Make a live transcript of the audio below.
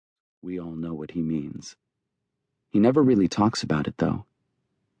We all know what he means. He never really talks about it, though.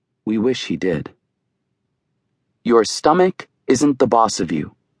 We wish he did. Your stomach isn't the boss of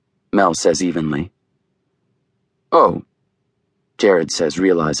you, Mel says evenly. Oh, Jared says,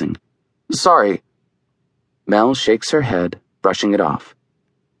 realizing. Sorry. Mel shakes her head, brushing it off.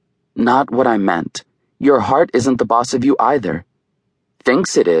 Not what I meant. Your heart isn't the boss of you either.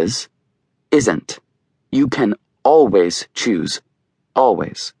 Thinks it is. Isn't. You can always choose.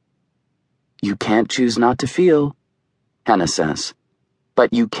 Always. You can't choose not to feel, Hannah says.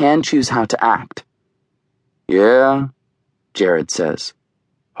 But you can choose how to act. Yeah, Jared says.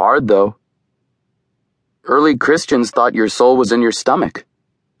 Hard, though. Early Christians thought your soul was in your stomach,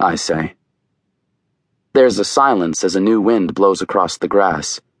 I say. There's a silence as a new wind blows across the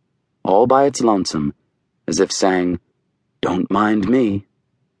grass, all by its lonesome, as if saying, Don't mind me.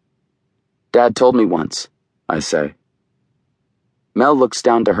 Dad told me once, I say. Mel looks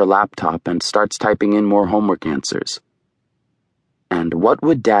down to her laptop and starts typing in more homework answers. And what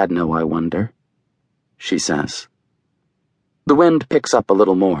would Dad know, I wonder? She says. The wind picks up a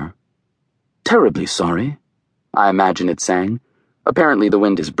little more. Terribly sorry, I imagine it saying. Apparently the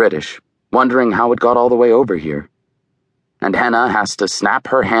wind is British, wondering how it got all the way over here. And Hannah has to snap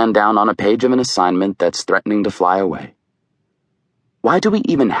her hand down on a page of an assignment that's threatening to fly away. Why do we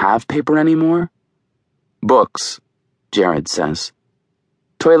even have paper anymore? Books, Jared says.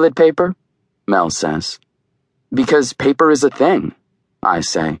 Toilet paper? Mel says. Because paper is a thing, I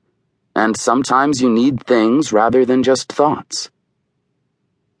say. And sometimes you need things rather than just thoughts.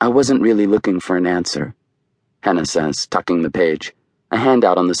 I wasn't really looking for an answer, Hannah says, tucking the page, a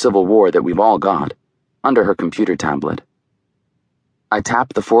handout on the Civil War that we've all got, under her computer tablet. I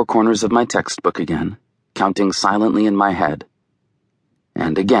tap the four corners of my textbook again, counting silently in my head.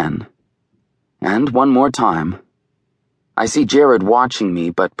 And again. And one more time. I see Jared watching me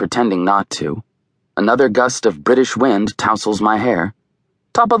but pretending not to. Another gust of British wind tousles my hair.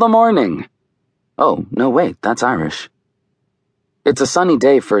 Top of the morning! Oh, no wait, that's Irish. It's a sunny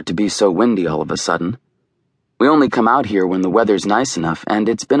day for it to be so windy all of a sudden. We only come out here when the weather's nice enough, and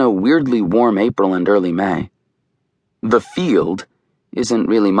it's been a weirdly warm April and early May. The field isn't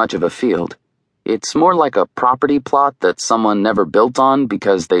really much of a field. It's more like a property plot that someone never built on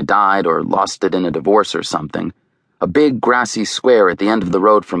because they died or lost it in a divorce or something. A big grassy square at the end of the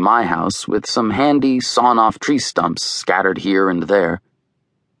road from my house with some handy sawn-off tree stumps scattered here and there.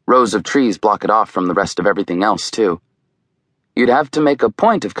 Rows of trees block it off from the rest of everything else, too. You'd have to make a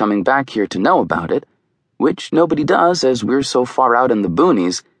point of coming back here to know about it, which nobody does as we're so far out in the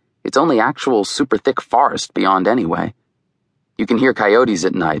boonies, it's only actual super thick forest beyond anyway. You can hear coyotes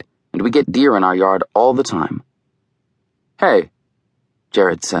at night, and we get deer in our yard all the time. Hey,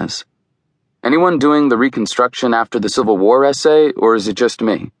 Jared says. Anyone doing the Reconstruction after the Civil War essay, or is it just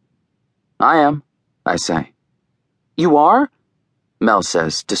me? I am, I say. You are? Mel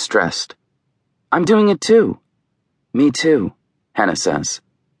says, distressed. I'm doing it too. Me too, Hannah says.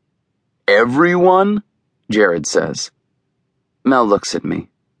 Everyone? Jared says. Mel looks at me.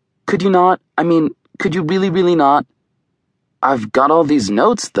 Could you not? Could you really not? I've got all these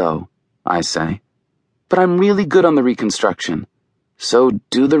notes, though, I say. But I'm really good on the Reconstruction. So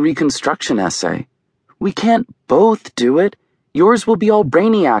do the Reconstruction essay. We can't both do it. Yours will be all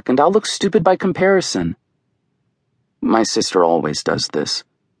brainiac and I'll look stupid by comparison. My sister always does this.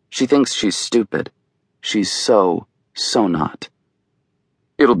 She thinks she's stupid. She's so not.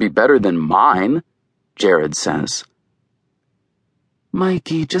 It'll be better than mine, Jared says.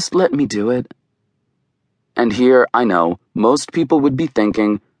 Mikey, just let me do it. And here, I know, most people would be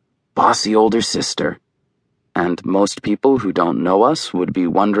thinking, bossy older sister. And most people who don't know us would be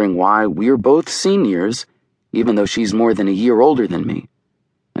wondering why we're both seniors, even though she's more than a year older than me.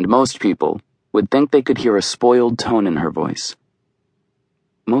 And most people would think they could hear a spoiled tone in her voice.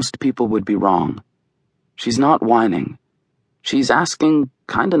 Most people would be wrong. She's not whining. She's asking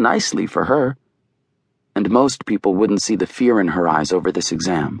kinda nicely for her. And most people wouldn't see the fear in her eyes over this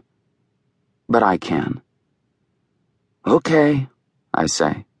exam. But I can. Okay, I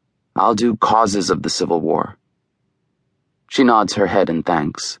say. I'll do causes of the Civil War. She nods her head in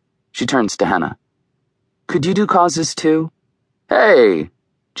thanks. She turns to Hannah. Could you do causes too? Hey,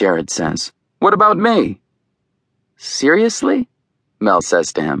 Jared says. What about me? Seriously? Mel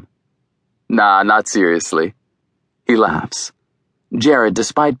says to him. Nah, not seriously. He laughs. Jared,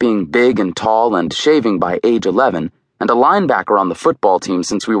 despite being big and tall and shaving by age 11, and a linebacker on the football team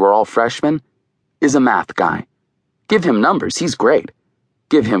since we were all freshmen, is a math guy. Give him numbers, he's great.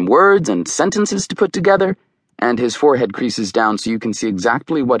 Give him words and sentences to put together, and his forehead creases down so you can see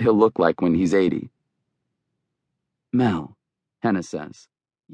exactly what he'll look like when he's 80. Mel, Hannah says.